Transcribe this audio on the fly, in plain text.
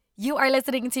You are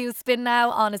listening to Spin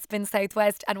Now on a Spin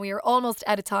Southwest, and we are almost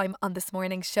out of time on this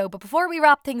morning's show. But before we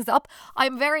wrap things up,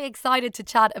 I'm very excited to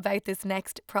chat about this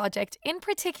next project, in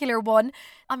particular one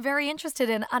I'm very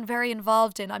interested in and very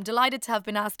involved in. I'm delighted to have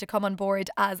been asked to come on board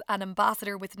as an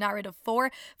ambassador with Narrative 4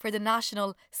 for the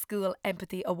National School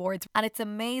Empathy Awards. And it's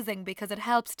amazing because it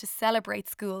helps to celebrate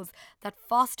schools that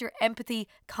foster empathy,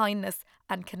 kindness,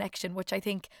 and connection, which I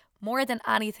think more than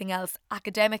anything else,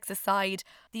 academics aside,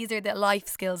 these are the life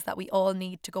skills that we all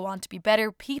need to go on to be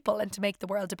better people and to make the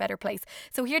world a better place.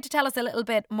 So here to tell us a little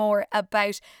bit more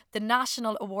about the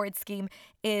National Award Scheme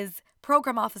is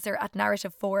Programme Officer at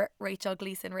Narrative 4, Rachel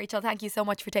Gleeson. Rachel, thank you so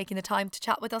much for taking the time to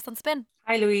chat with us on Spin.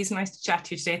 Hi Louise, nice to chat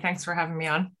to you today. Thanks for having me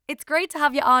on. It's great to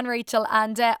have you on, Rachel,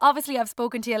 and obviously I've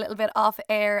spoken to you a little bit off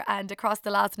air and across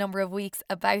the last number of weeks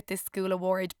about this school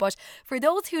award, but for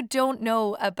those who don't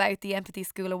know about the Empathy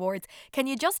School Awards, can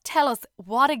you just tell us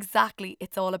what exactly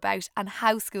it's all about and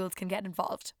how schools can get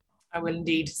involved? I will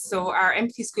indeed. So our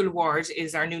Empathy School Award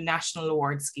is our new national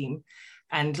award scheme.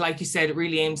 And like you said, it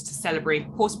really aims to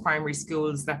celebrate post-primary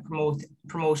schools that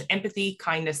promote empathy,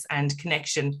 kindness and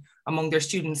connection among their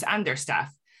students and their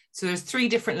staff. So there's 3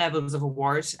 different levels of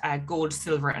award, gold,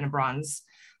 silver and a bronze.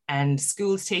 And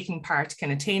schools taking part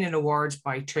can attain an award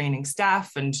by training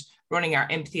staff and running our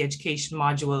empathy education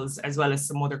modules, as well as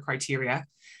some other criteria.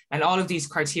 And all of these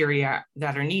criteria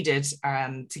that are needed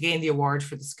to gain the award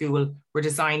for the school were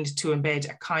designed to embed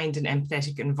a kind and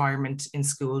empathetic environment in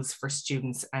schools for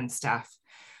students and staff.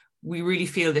 We really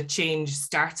feel that change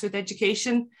starts with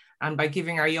education, and by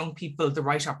giving our young people the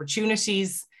right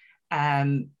opportunities,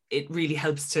 it really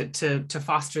helps to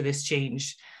foster this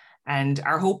change. And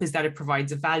our hope is that it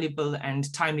provides a valuable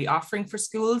and timely offering for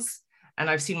schools. And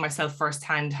I've seen myself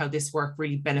firsthand how this work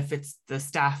really benefits the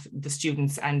staff, the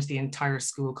students, and the entire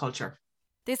school culture.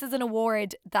 This is an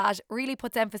award that really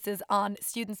puts emphasis on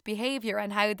students' behaviour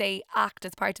and how they act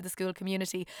as part of the school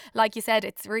community. Like you said,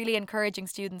 it's really encouraging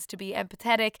students to be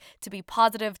empathetic, to be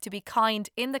positive, to be kind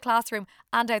in the classroom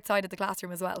and outside of the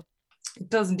classroom as well.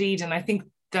 It does indeed. And I think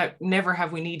that never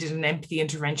have we needed an empathy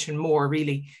intervention more,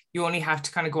 really. You only have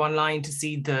to kind of go online to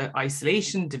see the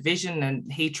isolation, division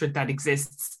and hatred that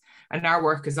exists. And our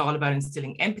work is all about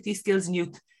instilling empathy skills in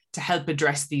youth to help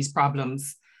address these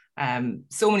problems.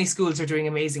 So many schools are doing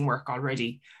amazing work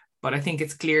already, but I think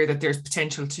it's clear that there's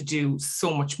potential to do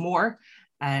so much more.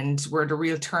 And we're at a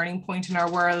real turning point in our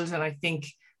world. And I think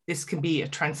this can be a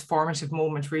transformative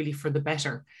moment really for the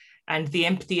better. And the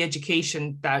empathy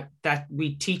education that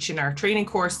we teach in our training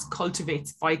course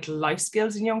cultivates vital life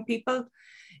skills in young people.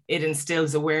 It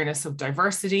instills awareness of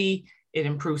diversity, it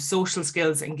improves social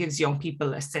skills and gives young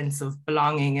people a sense of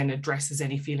belonging and addresses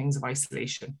any feelings of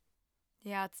isolation.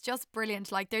 Yeah, it's just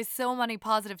brilliant. Like, there's so many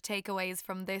positive takeaways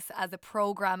from this as a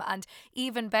program, and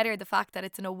even better, the fact that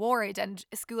it's an award and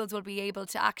schools will be able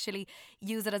to actually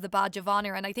use it as a badge of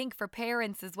honour. And I think for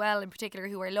parents as well, in particular,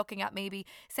 who are looking at maybe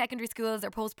secondary schools or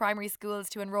post primary schools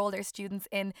to enrol their students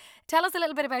in, tell us a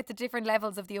little bit about the different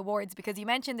levels of the awards, because you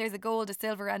mentioned there's a gold, a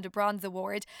silver, and a bronze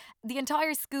award. The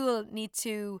entire school need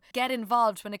to get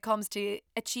involved when it comes to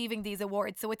achieving these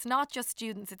awards. So it's not just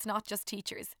students, it's not just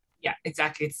teachers. Yeah,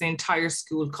 exactly. It's the entire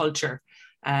school culture.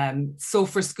 So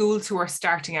for schools who are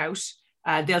starting out,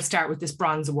 they'll start with this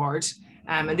bronze award.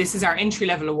 And this is our entry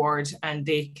level award, and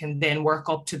they can then work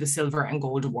up to the silver and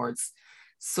gold awards.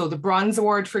 So the bronze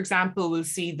award, for example, will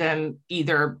see them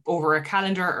either over a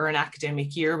calendar or an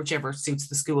academic year, whichever suits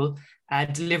the school,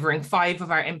 delivering 5 of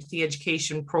our empathy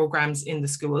education programs in the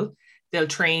school. They'll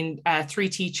train 3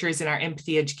 teachers in our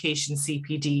empathy education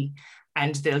CPD,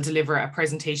 and they'll deliver a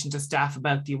presentation to staff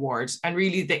about the award. And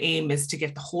really the aim is to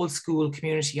get the whole school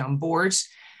community on board.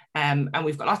 And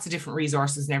we've got lots of different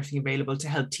resources and everything available to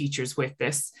help teachers with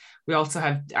this. We also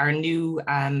have our new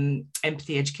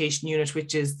empathy education unit,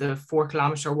 which is the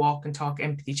 4-kilometre walk and talk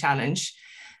empathy challenge.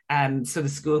 So the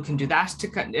school can do that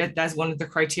as one of the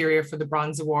criteria for the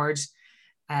bronze award.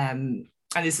 And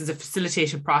this is a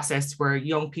facilitated process where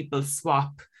young people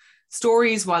swap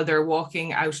stories while they're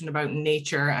walking out and about in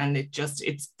nature, and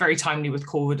it's very timely with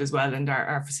COVID as well. And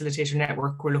our facilitator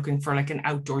network, we're looking for like an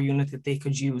outdoor unit that they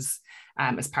could use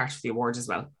as part of the award as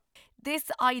well. This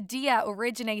idea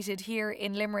originated here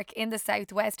in Limerick in the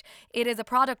southwest. It is a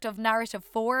product of Narrative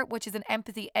 4, which is an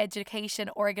empathy education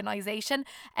organisation.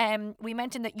 We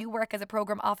mentioned that you work as a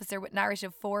programme officer with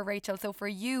Narrative 4, Rachel. So for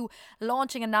you,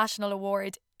 launching a national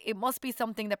award, it must be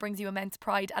something that brings you immense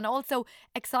pride and also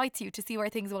excites you to see where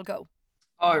things will go.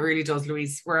 Oh, it really does,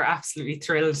 Louise. We're absolutely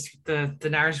thrilled with the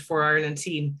Narrative 4 Ireland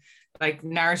team. Like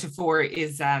Narrative 4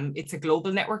 is it's a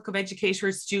global network of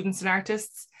educators, students and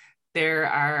artists There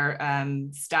are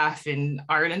staff in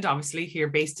Ireland, obviously, here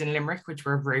based in Limerick, which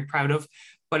we're very proud of.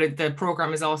 But the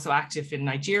program is also active in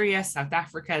Nigeria, South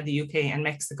Africa, the UK, and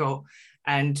Mexico.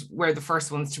 And we're the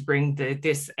first ones to bring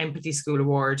this Empathy School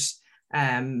Award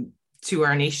to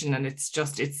our nation. And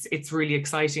it's really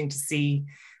exciting to see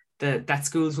that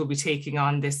schools will be taking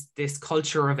on this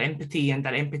culture of empathy, and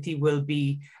that empathy will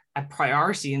be a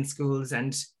priority in schools,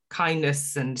 and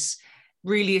kindness, and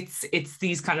really it's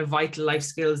these kind of vital life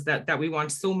skills that we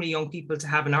want so many young people to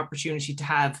have an opportunity to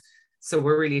have. So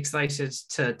we're really excited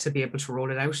to be able to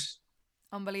roll it out.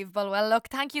 Unbelievable. Well, look,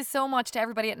 thank you so much to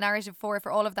everybody at Narrative 4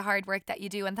 for all of the hard work that you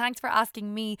do. And thanks for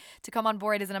asking me to come on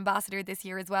board as an ambassador this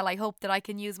year as well. I hope that I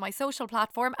can use my social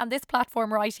platform and this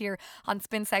platform right here on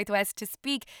Spin Southwest to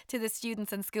speak to the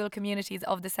students and school communities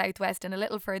of the Southwest and a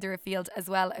little further afield as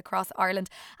well across Ireland,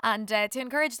 and to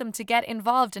encourage them to get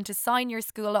involved and to sign your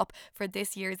school up for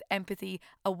this year's Empathy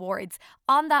Awards.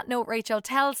 On that note, Rachel,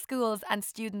 tell schools and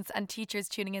students and teachers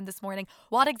tuning in this morning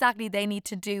what exactly they need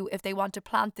to do if they want to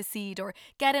plant the seed or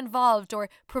get involved or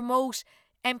promote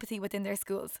empathy within their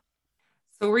schools.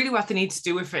 So really what they need to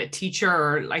do, if a teacher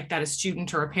or like that, a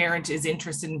student or a parent is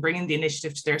interested in bringing the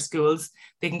initiative to their schools,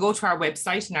 they can go to our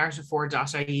website,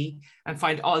 narrative4.ie, and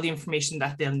find all the information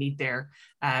that they'll need there.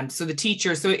 So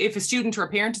if a student or a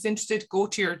parent is interested, go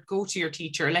to your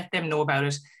teacher, let them know about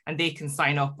it, and they can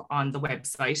sign up on the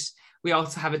website. We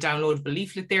also have a downloadable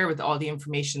leaflet there with all the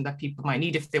information that people might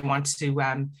need if they want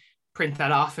to print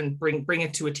that off and bring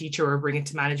it to a teacher or bring it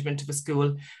to management of a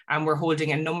school. And we're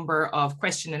holding a number of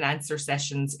question and answer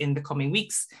sessions in the coming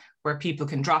weeks where people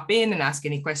can drop in and ask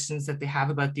any questions that they have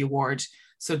about the award.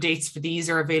 So dates for these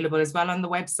are available as well on the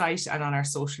website and on our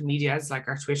social medias like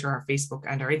our Twitter, our Facebook,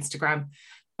 and our Instagram.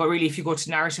 But really, if you go to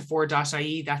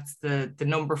narrative4.ie, that's the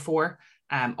number 4,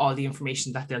 all the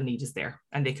information that they'll need is there,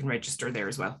 and they can register there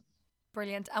as well.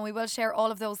 Brilliant. And we will share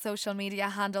all of those social media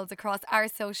handles across our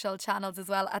social channels as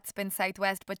well at Spin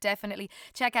Southwest. But definitely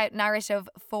check out Narrative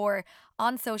 4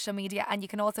 on social media, and you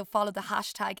can also follow the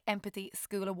hashtag Empathy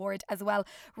School Award as well.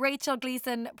 Rachel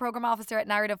Gleeson, Programme Officer at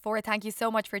Narrative 4, thank you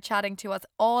so much for chatting to us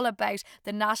all about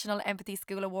the National Empathy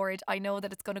School Award. I know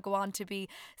that it's going to go on to be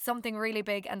something really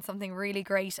big and something really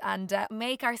great, and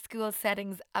make our school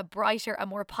settings a brighter, a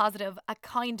more positive, a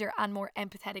kinder and more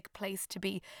empathetic place to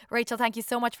be. Rachel, thank you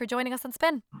so much for joining us on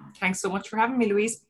Spin. Thanks so much for having me, Louise.